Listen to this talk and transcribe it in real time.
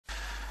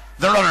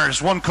The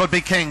runners, 1 Could Be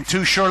King,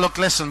 2 Sure Look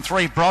Listen,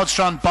 3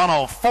 Broadstrand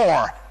Bono,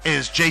 4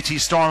 is JAYTEE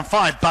Storm,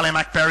 5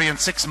 BALLYMAC BERRY, and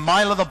 6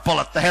 MYLA The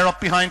Bullet. The hair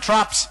up behind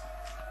traps.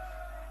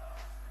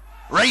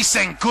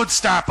 Racing, good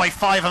start by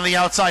 5 on the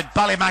outside.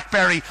 BALLYMAC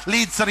BERRY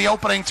leads to the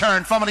opening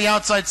turn. From on the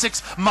outside,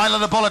 6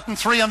 MYLA The Bullet and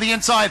 3 on the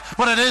inside.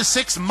 But it is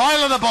 6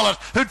 MYLA The Bullet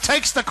who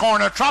takes the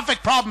corner.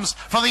 Traffic problems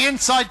for the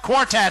inside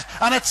quartet.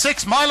 And at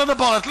 6 MYLA The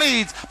Bullet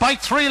leads by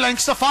 3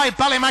 lengths to 5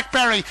 BALLYMAC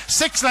BERRY.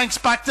 6 lengths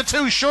back to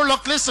 2 Sure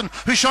Look Listen,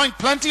 who's showing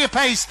plenty of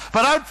pace.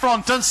 But out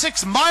front, and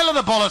 6 MYLA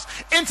The Bullet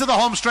into the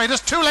home straight. There's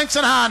 2 lengths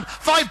in hand.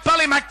 5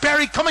 BALLYMAC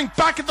BERRY coming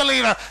back at the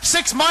leader.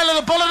 6 MYLA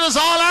The Bullet is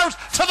all out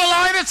to the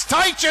line. It's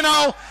tight, you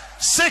know.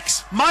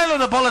 6 MYLA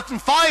The Bullet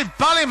and 5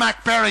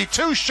 BALLYMAC BERRY.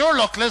 2 Sure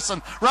Look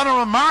Listen ran a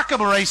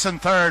remarkable race in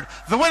third.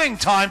 The winning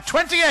time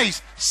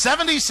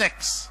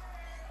 28:76.